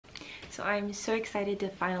So I'm so excited to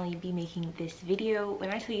finally be making this video. When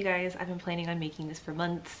I tell you guys I've been planning on making this for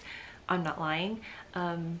months, I'm not lying.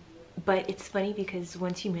 But it's funny because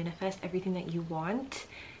once you manifest everything that you want,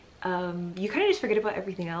 you kind of just forget about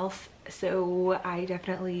everything else. So I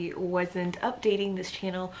definitely wasn't updating this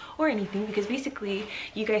channel or anything because basically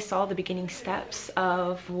you guys saw the beginning steps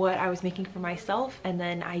of what I was making for myself, and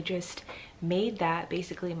then I just made that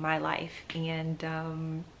basically my life.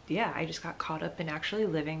 And yeah, I just got caught up in actually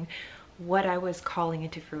living what I was calling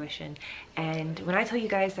into fruition. And when I tell you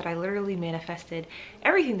guys that I literally manifested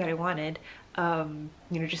everything that I wanted,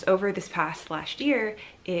 you know, just over this past last year,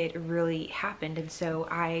 it really happened. And so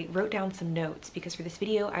I wrote down some notes because for this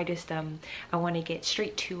video I want to get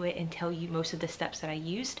straight to it and tell you most of the steps that I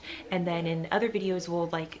used, and then in other videos we'll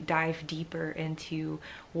like dive deeper into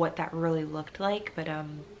what that really looked like. But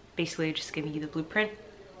basically just giving you the blueprint.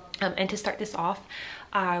 And to start this off,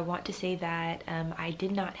 I want to say that I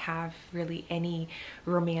did not have really any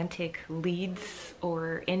romantic leads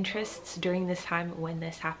or interests during this time when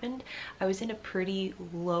this happened. I was in a pretty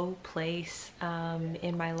low place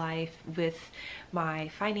in my life with my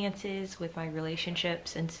finances, with my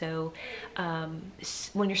relationships, and so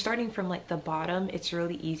when you're starting from like the bottom, it's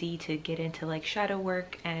really easy to get into like shadow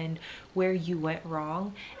work and where you went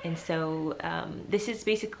wrong. And so this is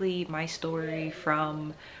basically my story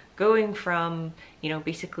from going from, you know,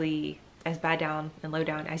 basically as bad down and low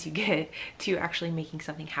down as you get to actually making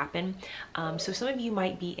something happen. So some of you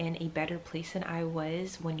might be in a better place than I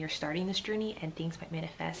was when you're starting this journey, and things might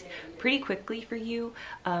manifest pretty quickly for you,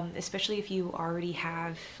 especially if you already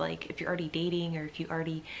have, like, if you're already dating or if you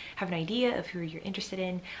already have an idea of who you're interested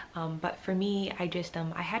in. But for me, I just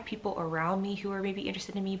I had people around me who were maybe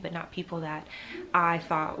interested in me, but not people that I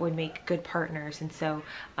thought would make good partners. And so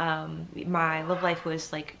my love life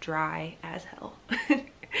was like dry as hell.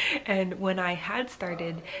 And when I had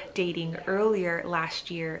started dating earlier last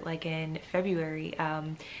year, like in February,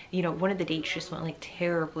 you know, one of the dates just went like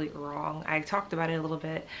terribly wrong. I talked about it a little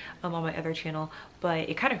bit on my other channel, but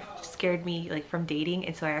it kind of scared me like from dating.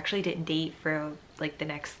 And so I actually didn't date for like the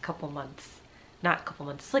next couple months. Not a couple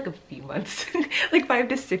months, like a few months, like 5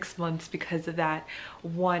 to 6 months because of that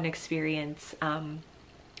one experience.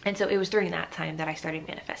 And so it was during that time that I started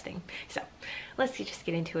manifesting. So let's just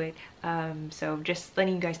get into it. So just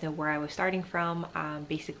letting you guys know where I was starting from,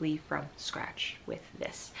 basically from scratch with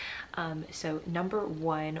this. So number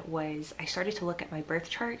one was I started to look at my birth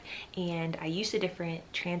chart, and I used the different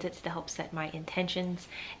transits to help set my intentions.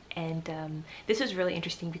 And this was really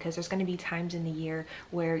interesting because there's going to be times in the year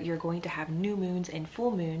where you're going to have new moons and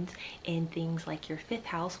full moons in things like your 5th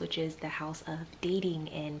house, which is the house of dating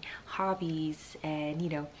and hobbies and, you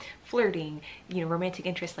know, flirting, you know, romantic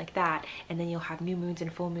interests like that. And then you'll have new moons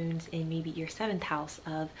and full moons in maybe your 7th house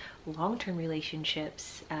of long-term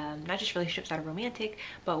relationships, not just relationships that are romantic,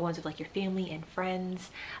 but ones with like your family and friends.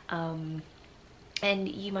 And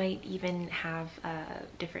you might even have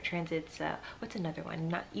different transits. What's another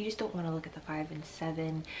one? You just don't want to look at the 5 and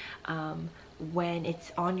 7 when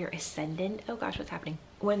it's on your ascendant. Oh gosh, what's happening?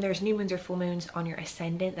 When there's new moons or full moons on your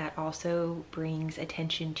ascendant, that also brings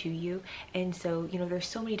attention to you. And so, you know, there's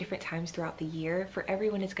so many different times throughout the year. For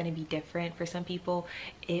everyone, it's going to be different. For some people,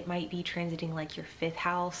 it might be transiting like your 5th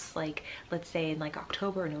house, like let's say in like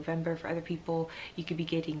October or November. For other people, you could be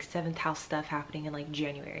getting 7th house stuff happening in like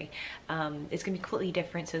January. It's going to be completely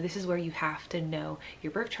different. So this is where you have to know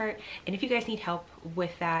your birth chart. And if you guys need help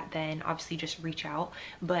with that, then obviously just reach out.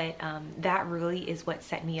 But that really is what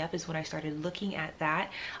set me up, is when I started looking at that.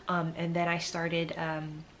 And then I started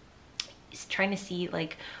trying to see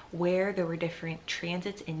like where there were different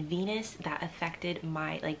transits in Venus that affected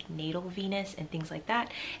my like natal Venus and things like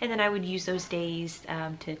that. And then I would use those days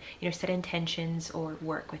to, you know, set intentions or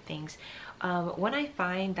work with things. When I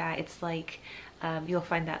find that it's like you'll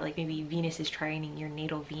find that like maybe Venus is trining your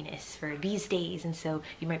natal Venus for these days, and so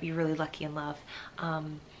you might be really lucky in love.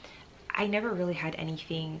 I never really had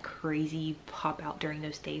anything crazy pop out during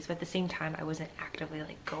those days, but at the same time I wasn't actively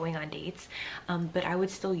like going on dates, but I would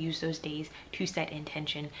still use those days to set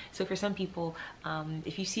intention. So for some people,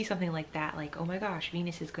 if you see something like that, like, oh my gosh,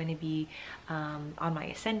 Venus is going to be on my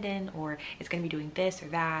ascendant, or it's going to be doing this or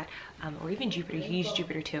that, or even Jupiter, you can use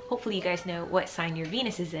Jupiter too. Hopefully you guys know what sign your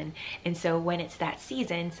Venus is in, and so when it's that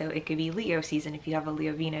season, so it could be Leo season if you have a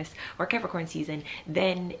Leo Venus, or Capricorn season,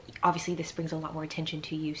 then obviously this brings a lot more attention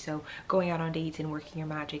to you. So going out on dates and working your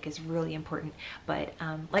magic is really important. But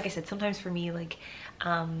like I said, sometimes for me, like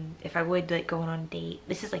if I would like go on a date,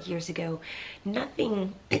 this is like years ago,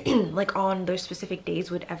 nothing like on those specific days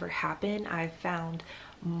would ever happen. I've found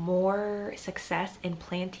more success in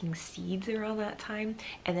planting seeds around that time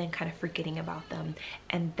and then kind of forgetting about them,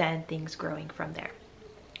 and then things growing from there.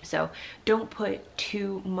 So don't put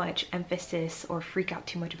too much emphasis or freak out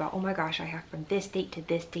too much about, oh my gosh, I have from this date to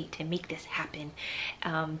this date to make this happen,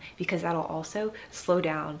 because that'll also slow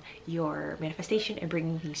down your manifestation and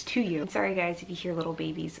bringing things to you. And sorry guys if you hear little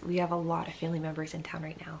babies, we have a lot of family members in town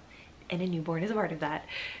right now, and a newborn is a part of that.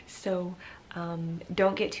 So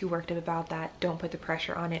don't get too worked up about that. Don't put the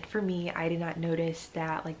pressure on it. For me, I did not notice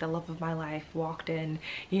that like the love of my life walked in,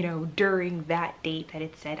 you know, during that date that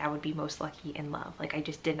it said I would be most lucky in love. Like I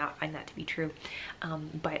just did not find that to be true.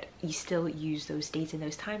 But you still use those dates and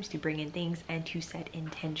those times to bring in things and to set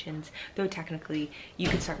intentions, though technically you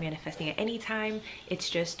can start manifesting at any time. It's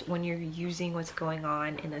just when you're using what's going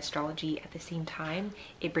on in the astrology at the same time,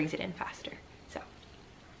 it brings it in faster. So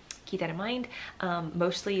keep that in mind.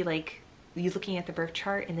 Mostly like you looking at the birth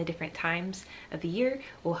chart and the different times of the year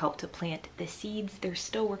will help to plant the seeds. There's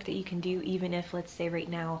still work that you can do, even if, let's say right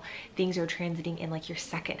now, things are transiting in like your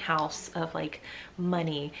second house of like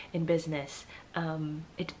money and business.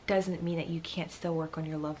 It doesn't mean that you can't still work on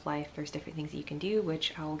your love life. There's different things that you can do,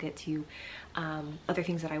 which I will get to, other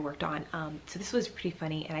things that I worked on. So this was pretty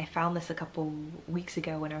funny, and I found this a couple weeks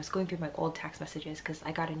ago when I was going through my old text messages because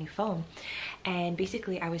I got a new phone, and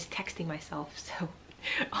basically I was texting myself. So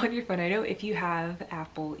on your phone, I know if you have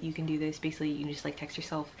Apple, you can do this. Basically, you can just like text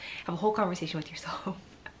yourself, have a whole conversation with yourself.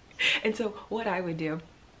 And so what I would do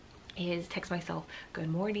is text myself good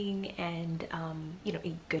morning and you know,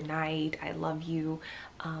 good night, I love you,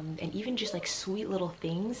 and even just like sweet little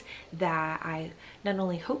things that I not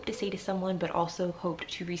only hope to say to someone but also hoped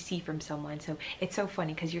to receive from someone. So it's so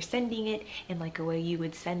funny because you're sending it in like a way you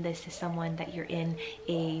would send this to someone that you're in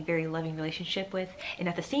a very loving relationship with, and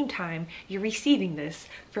at the same time you're receiving this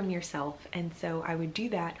from yourself. And so I would do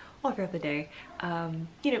that all throughout the day,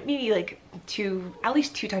 you know, maybe like at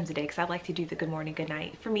least two times a day, because I like to do the good morning, good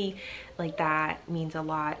night. For me, like that means a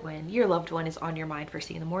lot when your loved one is on your mind first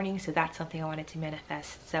thing in the morning. So that's something I wanted to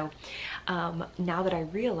manifest. So now that I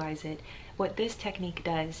realize it, what this technique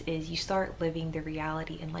does is you start living the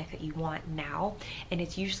reality in life that you want now, and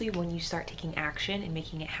it's usually when you start taking action and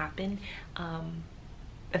making it happen,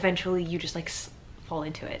 eventually you just like fall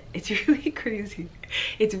into it. It's really crazy.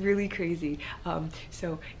 It's really crazy.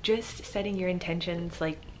 So just setting your intentions,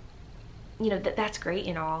 like, you know, that's great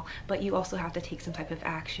and all, but you also have to take some type of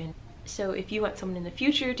action. So if you want someone in the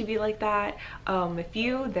future to be like that,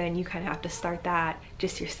 then you kind of have to start that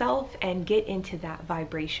just yourself and get into that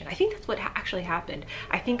vibration. I think that's what actually happened.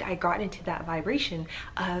 I think I got into that vibration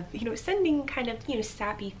of, you know, sending kind of, you know,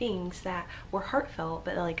 sappy things that were heartfelt,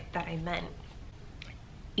 but like that I meant,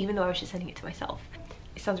 even though I was just sending it to myself.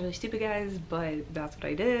 It sounds really stupid, guys, but that's what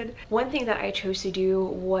I did. One thing that I chose to do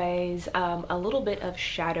was a little bit of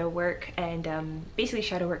shadow work, and basically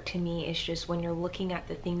shadow work to me is just when you're looking at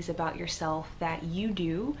the things about yourself that you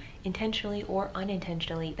do intentionally or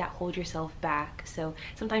unintentionally that hold yourself back. So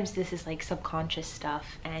sometimes this is like subconscious stuff,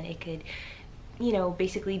 and it could, you know,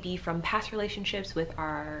 basically be from past relationships with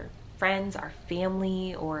our friends, our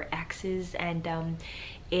family, or exes, and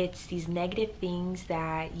it's these negative things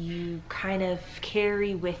that you kind of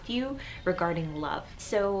carry with you regarding love.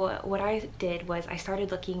 So what I did was I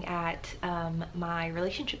started looking at my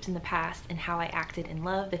relationships in the past and how I acted in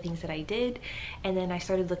love, the things that I did, and then I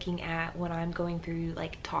started looking at when I'm going through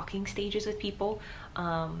like talking stages with people,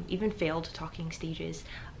 even failed talking stages,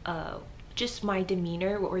 just my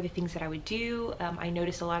demeanor. What were the things that I would do? I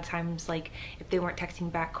noticed a lot of times, like if they weren't texting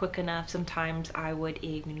back quick enough, sometimes I would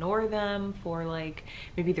ignore them for like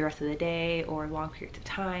maybe the rest of the day or long periods of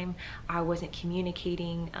time. I wasn't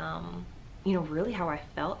communicating, you know, really how I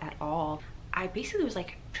felt at all. I basically was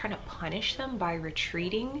like trying to punish them by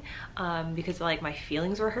retreating, because like my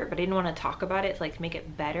feelings were hurt, but I didn't want to talk about it to like make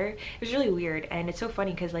it better. It was really weird, and it's so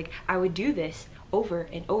funny because like I would do this over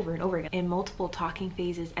and over and over again in multiple talking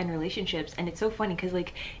phases and relationships, and it's so funny because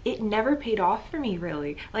like it never paid off for me,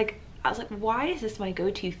 really. Like I was like, why is this my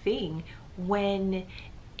go-to thing when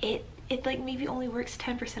it like maybe only works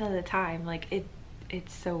 10% of the time? Like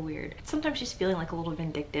it's so weird. Sometimes just feeling like a little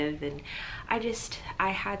vindictive, and I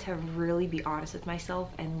had to really be honest with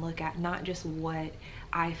myself and look at not just what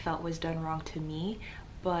I felt was done wrong to me,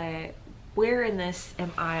 but where in this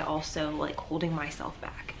am I also like holding myself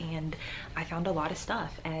back. And I found a lot of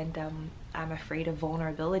stuff, and I'm afraid of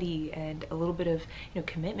vulnerability and a little bit of, you know,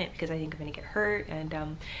 commitment, because I think I'm gonna get hurt,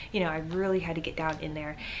 and you know, I really had to get down in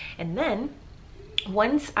there. And then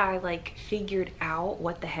once I like figured out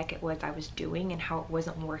what the heck it was I was doing and how it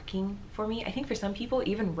wasn't working for me, I think for some people,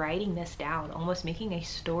 even writing this down, almost making a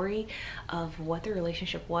story of what the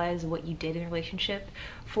relationship was, what you did in a relationship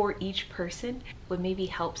for each person, would maybe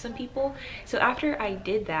help some people. So after I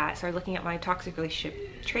did that, started looking at my toxic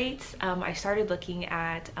relationship traits, I started looking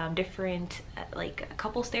at different like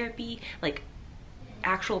couples therapy, like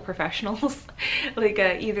actual professionals like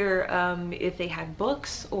either if they had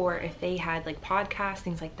books or if they had like podcasts,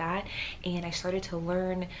 things like that. And I started to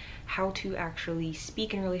learn how to actually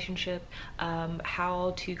speak in a relationship,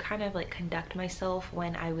 how to kind of like conduct myself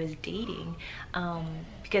when I was dating,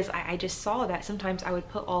 because I just saw that sometimes I would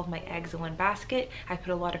put all of my eggs in one basket. I put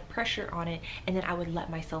a lot of pressure on it, and then I would let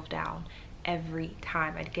myself down every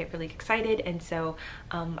time. I'd get really excited. And so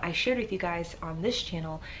I shared with you guys on this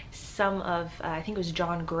channel some of I think it was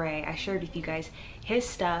John Gray. I shared with you guys his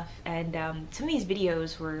stuff, and some of these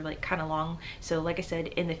videos were like kind of long, so like I said,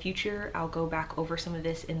 in the future I'll go back over some of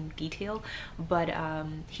this in detail. But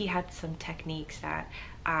he had some techniques that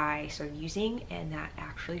I started using and that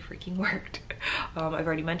actually freaking worked. I've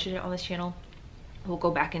already mentioned it on this channel. We'll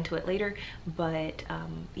go back into it later, but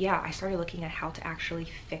yeah, I started looking at how to actually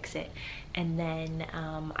fix it. And then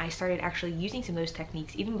I started actually using some of those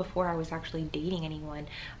techniques even before I was actually dating anyone.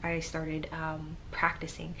 I started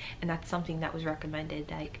practicing, and that's something that was recommended.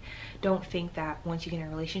 Like, don't think that once you get in a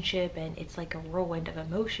relationship and it's like a whirlwind of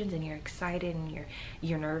emotions and you're excited and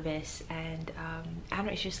you're nervous and I don't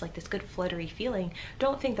know, it's just like this good fluttery feeling.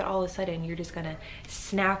 Don't think that all of a sudden you're just gonna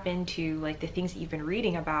snap into like the things that you've been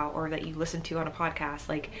reading about or that you listen to on a podcast.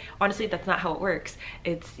 Like, honestly, that's not how it works.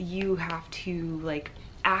 It's you have to like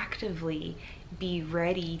actively be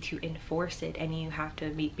ready to enforce it, and you have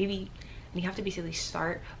to basically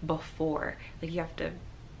start before, like, you have to,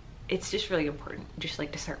 it's just really important just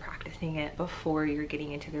like to start practicing it before you're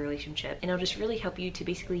getting into the relationship, and it'll just really help you to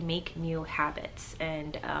basically make new habits.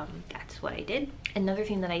 And that's what I did. Another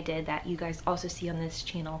thing that I did that you guys also see on this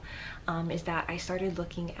channel is that I started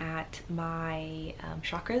looking at my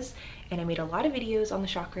chakras, and I made a lot of videos on the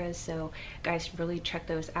chakras, so guys really check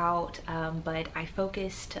those out. But I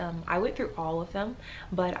focused, I went through all of them,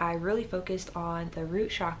 but I really focused on the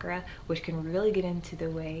root chakra, which can really get into the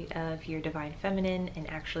way of your divine feminine and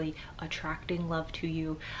actually attracting love to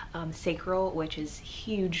you. Sacral, which is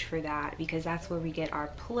huge for that, because that's where we get our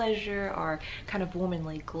pleasure, our kind of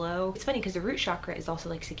womanly glow. It's funny because the root chakra is also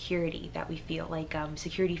like security, that we feel like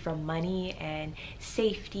security from money and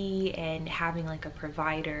safety and having like a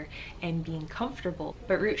provider and being comfortable.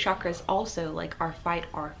 But root chakra is also like our fight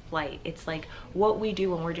or flight. It's like what we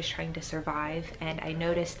do when we're just trying to survive. And I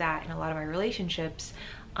noticed that in a lot of my relationships,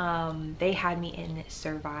 they had me in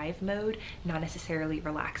survive mode, not necessarily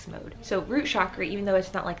relax mode. So root chakra, even though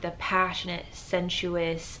it's not like the passionate,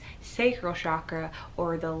 sensuous sacral chakra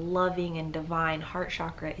or the loving and divine heart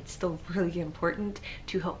chakra, it's still really important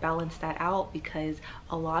to help balance that out, because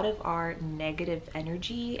a lot of our negative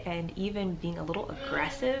energy and even being a little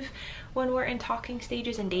aggressive when we're in talking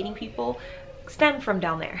stages and dating people stem from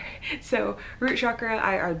down there. So root chakra,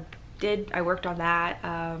 I worked on that,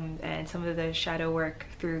 and some of the shadow work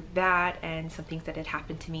through that, and some things that had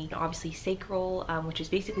happened to me. Obviously sacral, which is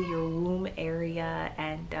basically your womb area,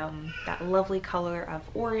 and that lovely color of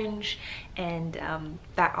orange, and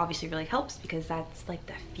that obviously really helps because that's like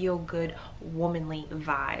the feel-good womanly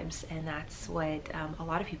vibes, and that's what a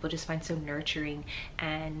lot of people just find so nurturing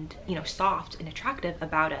and, you know, soft and attractive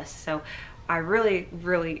about us. So I really,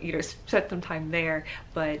 you know, spent some time there,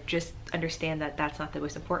 but just understand that that's not the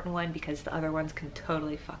most important one, because the other ones can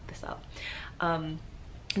totally fuck this up. And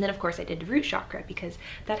then of course I did the root chakra, because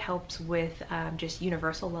that helps with just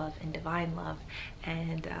universal love and divine love.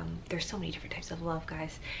 And there's so many different types of love,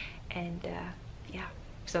 guys. And yeah.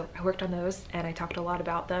 So I worked on those and I talked a lot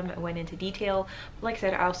about them. I went into detail. Like I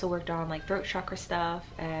said, I also worked on like throat chakra stuff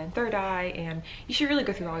and third eye, and you should really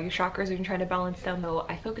go through all your chakras when you're trying to balance them. So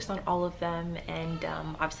I focused on all of them, and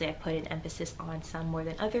obviously I put an emphasis on some more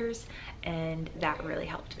than others, and that really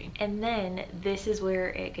helped me. And then this is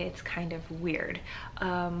where it gets kind of weird.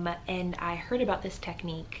 And I heard about this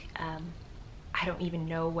technique, I don't even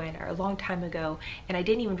know when, or a long time ago, and I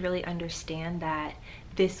didn't even really understand that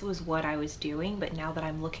this was what I was doing. But now that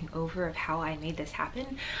I'm looking over of how I made this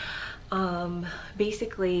happen,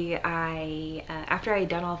 basically I after I had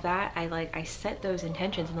done all of that, I set those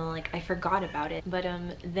intentions, and then like I forgot about it. But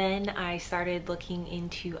then I started looking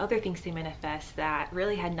into other things to manifest that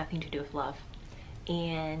really had nothing to do with love.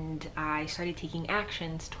 and I started taking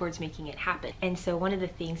actions towards making it happen. And so one of the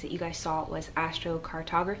things that you guys saw was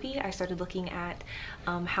astrocartography. I started looking at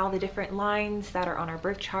how the different lines that are on our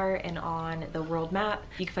birth chart and on the world map,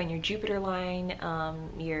 you can find your Jupiter line,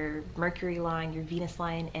 your Mercury line, your Venus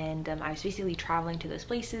line, and I was basically traveling to those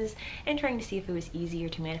places and trying to see if it was easier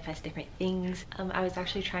to manifest different things. I was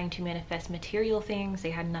actually trying to manifest material things.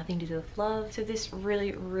 They had nothing to do with love. So this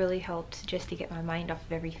really helped just to get my mind off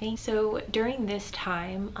of everything. So during this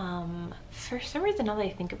time, for some reason, now that I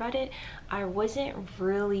think about it, I wasn't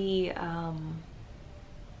really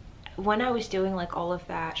when I was doing like all of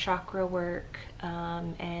that chakra work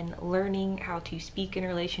and learning how to speak in a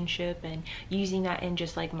relationship and using that in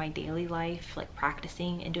just like my daily life, like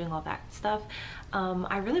practicing and doing all that stuff,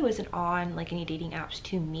 I really wasn't on like any dating apps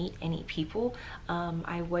to meet any people.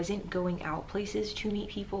 I wasn't going out places to meet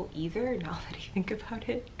people either, now that I think about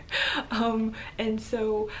it. And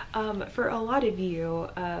so for a lot of you,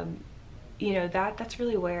 you know, that's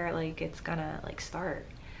really where like it's gonna like start.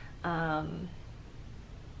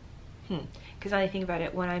 Because now I think about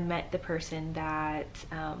it, when I met the person that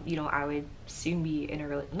you know, I would soon be in a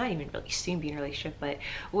not even really soon be in a relationship, but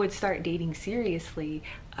would start dating seriously,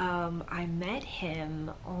 I met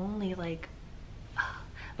him only like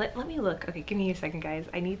let me look. Okay, give me a second, guys.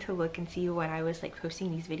 I need to look and see when I was like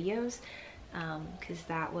posting these videos, because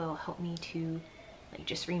that will help me to like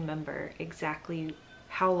just remember exactly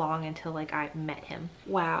how long until like I met him.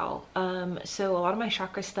 Wow. So a lot of my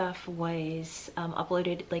chakra stuff was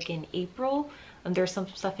uploaded like in April. There's some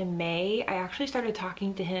stuff in May. I actually started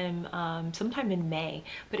talking to him sometime in May,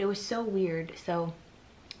 but it was so weird. So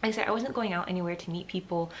like I said, I wasn't going out anywhere to meet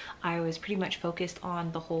people. I was pretty much focused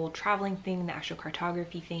on the whole traveling thing, the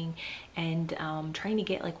astrocartography thing, and trying to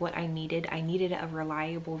get like what I needed. I needed a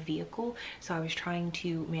reliable vehicle, so I was trying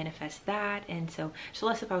to manifest that. And so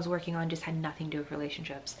less stuff I was working on just had nothing to do with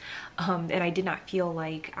relationships. And I did not feel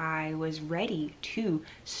like I was ready to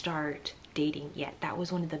start dating yet. That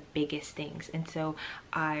was one of the biggest things, and so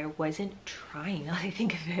I wasn't trying, now that I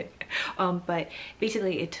think of it. But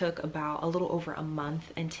basically it took about a little over a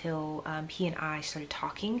month until he and I started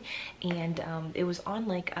talking, and it was on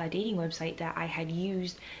like a dating website that I had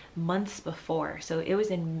used months before. So it was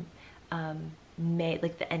in May,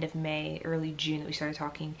 like the end of May, early June, that we started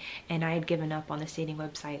talking, and I had given up on this dating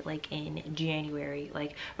website like in January.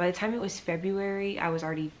 Like by the time it was February, I was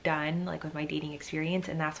already done like with my dating experience,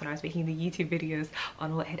 and that's when I was making the YouTube videos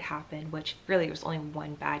on what had happened, which really it was only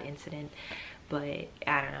one bad incident, but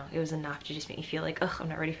I don't know, it was enough to just make me feel like, ugh, I'm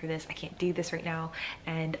not ready for this, I can't do this right now.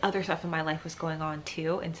 And other stuff in my life was going on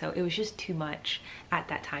too, and so it was just too much at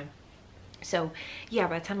that time. So yeah,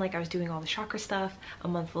 by the time like I was doing all the chakra stuff, a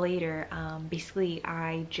month later, basically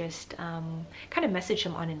I just kind of messaged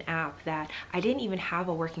him on an app that I didn't even have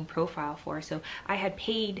a working profile for. So I had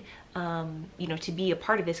paid you know, to be a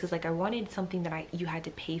part of this, because like I wanted something that you had to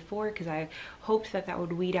pay for, because I hoped that that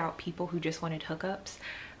would weed out people who just wanted hookups.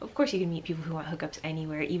 Of course you can meet people who want hookups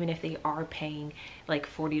anywhere, even if they are paying like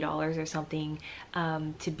 $40 or something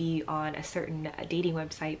to be on a certain dating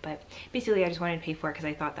website. But basically I just wanted to pay for it because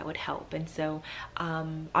I thought that would help. And so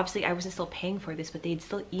obviously I wasn't still paying for this, but they'd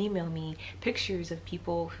still email me pictures of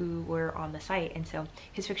people who were on the site. And so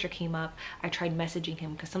his picture came up. I tried messaging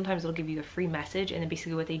him, because sometimes it'll give you a free message, and then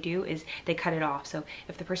basically what they do is they cut it off. So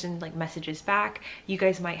if the person like messages back, you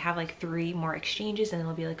guys might have like 3 more exchanges, and then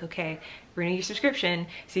they'll be like, okay, renew your subscription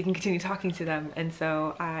so you can continue talking to them. And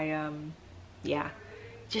so I yeah,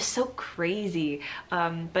 just so crazy.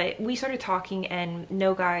 But we started talking, and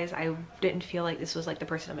no guys, I didn't feel like this was like the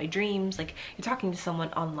person of my dreams. Like, you're talking to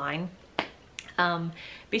someone online.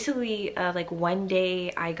 Basically like one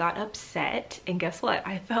day I got upset, and guess what,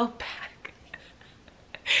 I fell back.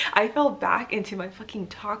 I fell back into my fucking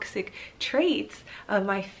toxic traits,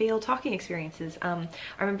 my failed talking experiences. I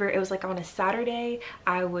remember it was like on a Saturday,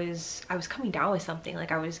 I was coming down with something,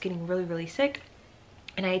 like I was getting really sick,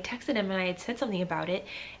 and I had texted him and I had said something about it,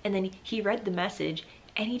 and then he read the message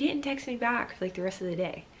and he didn't text me back for like the rest of the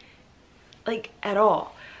day, like at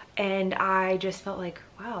all. And I just felt like,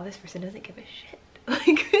 wow, this person doesn't give a shit.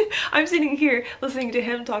 Like, I'm sitting here listening to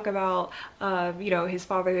him talk about you know, his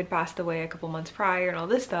father who had passed away a couple months prior and all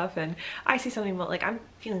this stuff, and I see something about like, I'm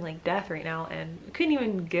feeling like death right now, and couldn't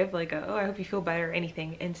even give like a, oh, I hope you feel better or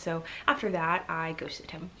anything. And so after that I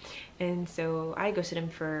ghosted him, and so I ghosted him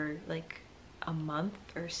for like a month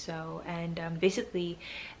or so. And basically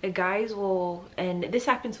guys will, and this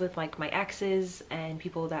happens with like my exes and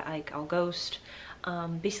people that like I'll ghost,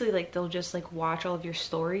 basically like they'll just like watch all of your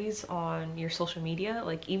stories on your social media,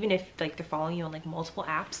 like even if like they're following you on like multiple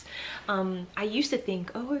apps. I used to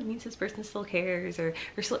think, oh, it means this person still cares or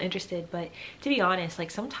still interested, but to be honest,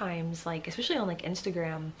 like sometimes, like especially on like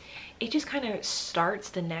Instagram, it just kind of starts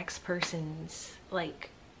the next person's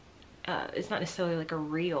like it's not necessarily like a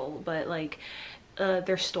reel, but like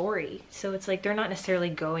their story. So it's like they're not necessarily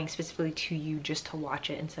going specifically to you just to watch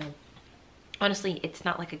it. And so honestly, it's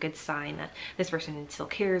not like a good sign that this person still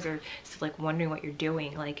cares or still like wondering what you're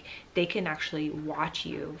doing. Like they can actually watch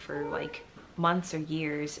you for like months or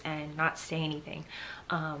years and not say anything.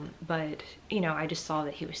 But you know, I just saw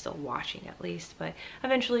that he was still watching at least. But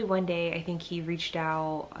eventually one day I think he reached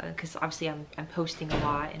out because obviously I'm posting a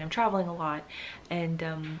lot and I'm traveling a lot, and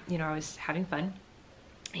you know, I was having fun,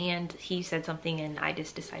 and he said something and I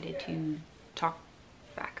just decided to talk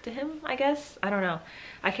back to him, I guess. I don't know,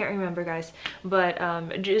 I can't remember, guys,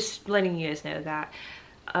 but just letting you guys know that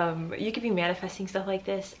you could be manifesting stuff like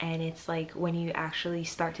this, and it's like when you actually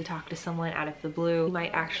start to talk to someone out of the blue, you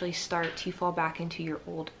might actually start to fall back into your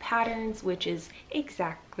old patterns, which is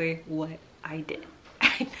exactly what I did.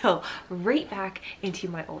 I fell right back into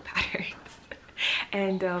my old patterns.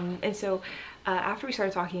 And so after we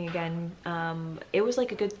started talking again, it was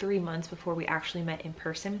like a good 3 months before we actually met in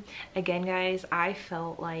person. Again, guys, I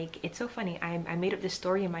felt like, it's so funny, I made up this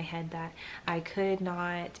story in my head that I could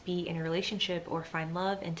not be in a relationship or find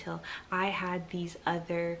love until I had these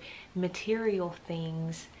other material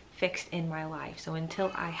things fixed in my life. So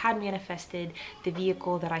until I had manifested the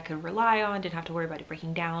vehicle that I could rely on, didn't have to worry about it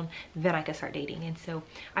breaking down, then I could start dating. And so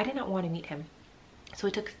I did not want to meet him. So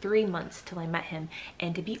it took 3 months till I met him,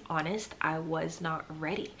 and to be honest, I was not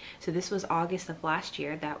ready. So this was August of last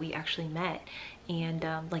year that we actually met, and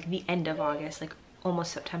like the end of August, like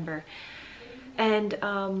almost September. And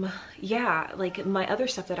yeah, like my other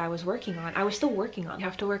stuff that I was working on, I was still working on. You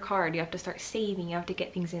have to work hard, you have to start saving, you have to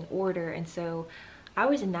get things in order. And so I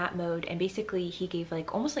was in that mode, and basically he gave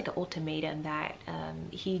like almost like an ultimatum that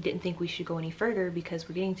he didn't think we should go any further because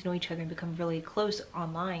we're getting to know each other and become really close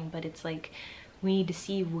online, but it's like we need to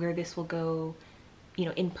see where this will go, you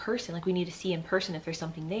know, in person. Like we need to see in person if there's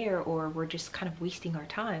something there, or we're just kind of wasting our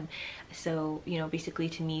time. So, you know, basically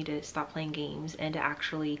to me to stop playing games and to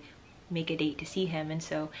actually make a date to see him. And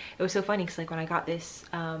so it was so funny because like when I got this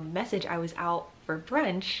message, I was out for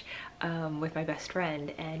brunch with my best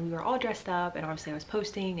friend, and we were all dressed up, and obviously I was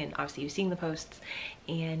posting, and obviously you was seeing the posts,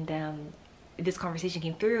 and this conversation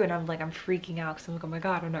came through, and I'm like, I'm freaking out because I'm like, oh my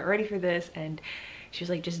god, I'm not ready for this. And she was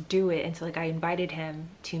like, just do it. And so like I invited him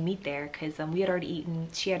to meet there because we had already eaten,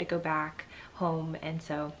 she had to go back home, and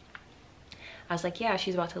so I was like, yeah,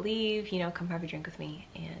 she's about to leave, you know, come have a drink with me.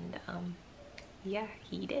 And yeah,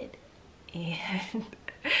 he did. And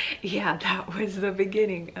yeah, that was the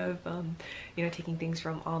beginning of you know, taking things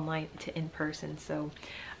from online to in person. So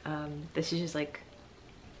this is just like,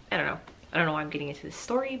 I don't know why I'm getting into this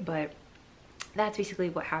story, but that's basically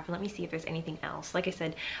what happened. Let me see if there's anything else. Like I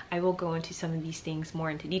said, I will go into some of these things more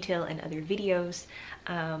into detail in other videos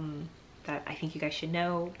that I think you guys should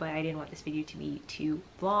know, but I didn't want this video to be too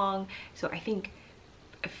long. So I think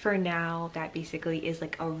for now, that basically is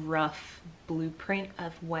like a rough blueprint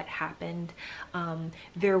of what happened.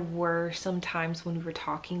 There were some times when we were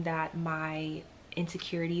talking that my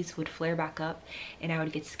insecurities would flare back up, and I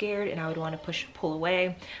would get scared, and I would want to pull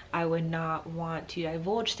away. I would not want to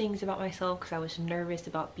divulge things about myself because I was nervous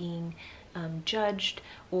about being judged,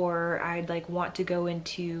 or I'd like want to go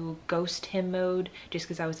into ghost him mode just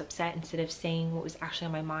because I was upset instead of saying what was actually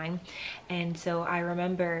on my mind. And so I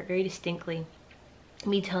remember very distinctly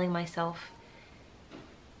me telling myself,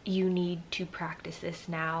 you need to practice this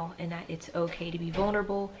now, and that it's okay to be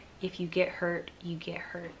vulnerable. If you get hurt, you get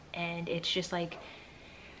hurt. And it's just like,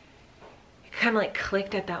 it kind of like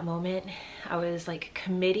clicked at that moment. I was like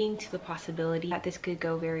committing to the possibility that this could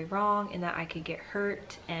go very wrong and that I could get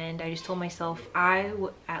hurt. And I just told myself I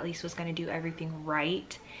at least was going to do everything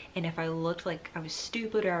right. And if I looked like I was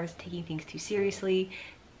stupid or I was taking things too seriously,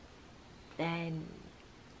 then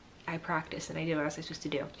I practiced and I did what I was supposed to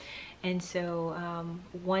do. And so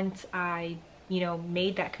once I, you know,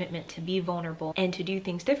 made that commitment to be vulnerable and to do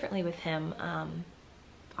things differently with him,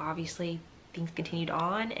 obviously things continued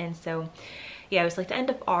on. And so yeah, it was like the end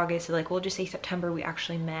of August, so like we'll just say September we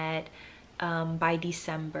actually met. By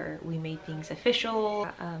December we made things official.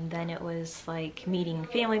 Then it was like meeting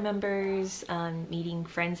family members, meeting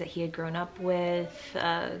friends that he had grown up with,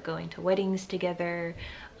 going to weddings together,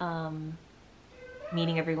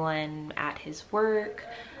 meeting everyone at his work.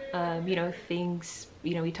 You know, things,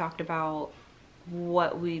 you know, we talked about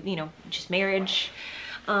what we, you know, just marriage.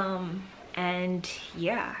 And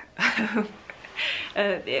yeah,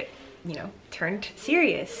 it, you know, turned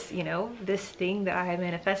serious, you know, this thing that I had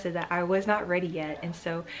manifested that I was not ready yet. And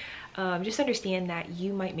so just understand that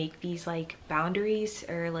you might make these like boundaries,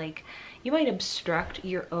 or like you might obstruct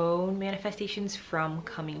your own manifestations from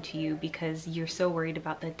coming to you because you're so worried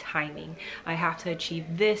about the timing. I have to achieve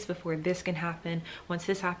this before this can happen. Once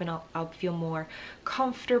this happens, I'll feel more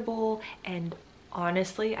comfortable. And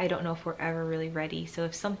honestly, I don't know if we're ever really ready. So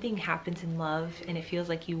if something happens in love and it feels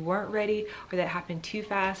like you weren't ready, or that happened too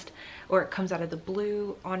fast, or it comes out of the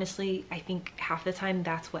blue, honestly, I think half the time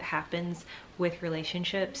that's what happens with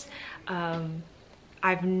relationships.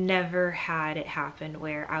 I've never had it happen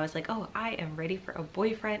where I was like, oh, I am ready for a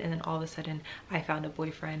boyfriend, and then all of a sudden I found a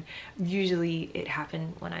boyfriend. Usually it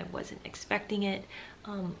happened when I wasn't expecting it.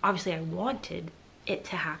 Obviously I wanted it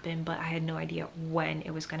to happen, but I had no idea when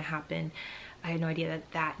it was going to happen. I had no idea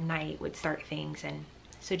that that night would start things. And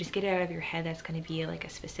so just get it out of your head, that's going to be like a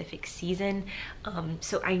specific season.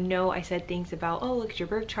 So I know I said things about, oh, look at your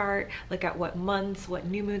birth chart, look at what months, what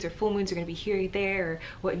new moons or full moons are going to be here or there, or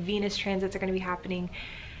what Venus transits are going to be happening.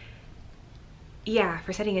 Yeah,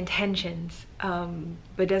 for setting intentions,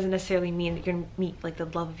 but doesn't necessarily mean that you're gonna meet like the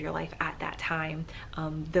love of your life at that time.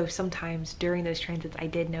 Though sometimes during those transits I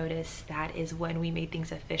did notice that is when we made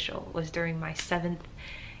things official, was during my 7th.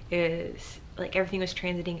 Is like everything was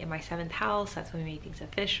transiting in my 7th house. That's when we made things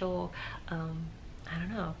official. I don't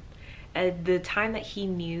know. At the time that he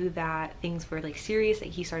knew that things were like serious, that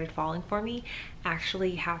he started falling for me,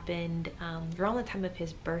 actually happened around the time of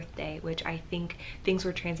his birthday, which I think things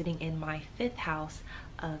were transiting in my 5th house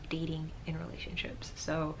of dating and relationships.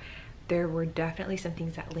 So there were definitely some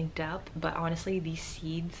things that linked up, but honestly these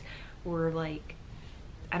seeds were like,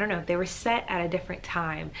 I don't know, they were set at a different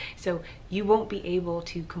time. So you won't be able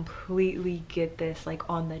to completely get this like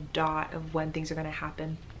on the dot of when things are going to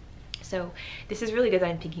happen. So this is really good that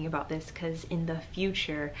I'm thinking about this, because in the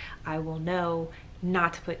future I will know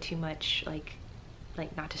not to put too much like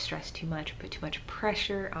not to stress too much, put too much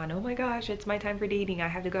pressure on, oh my gosh, it's my time for dating, I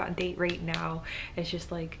have to go out and date right now. It's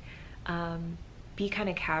just like be kind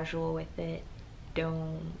of casual with it.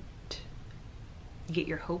 Don't get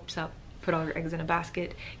your hopes up, put all your eggs in a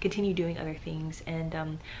basket, continue doing other things.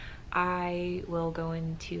 And I will go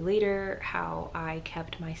into later how I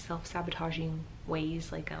kept my self-sabotaging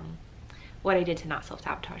ways, like what I did to not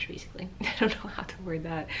self-sabotage, basically. I don't know how to word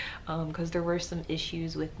that, because there were some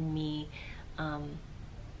issues with me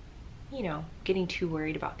you know, getting too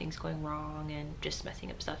worried about things going wrong and just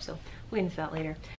messing up stuff. So we'll get into that later.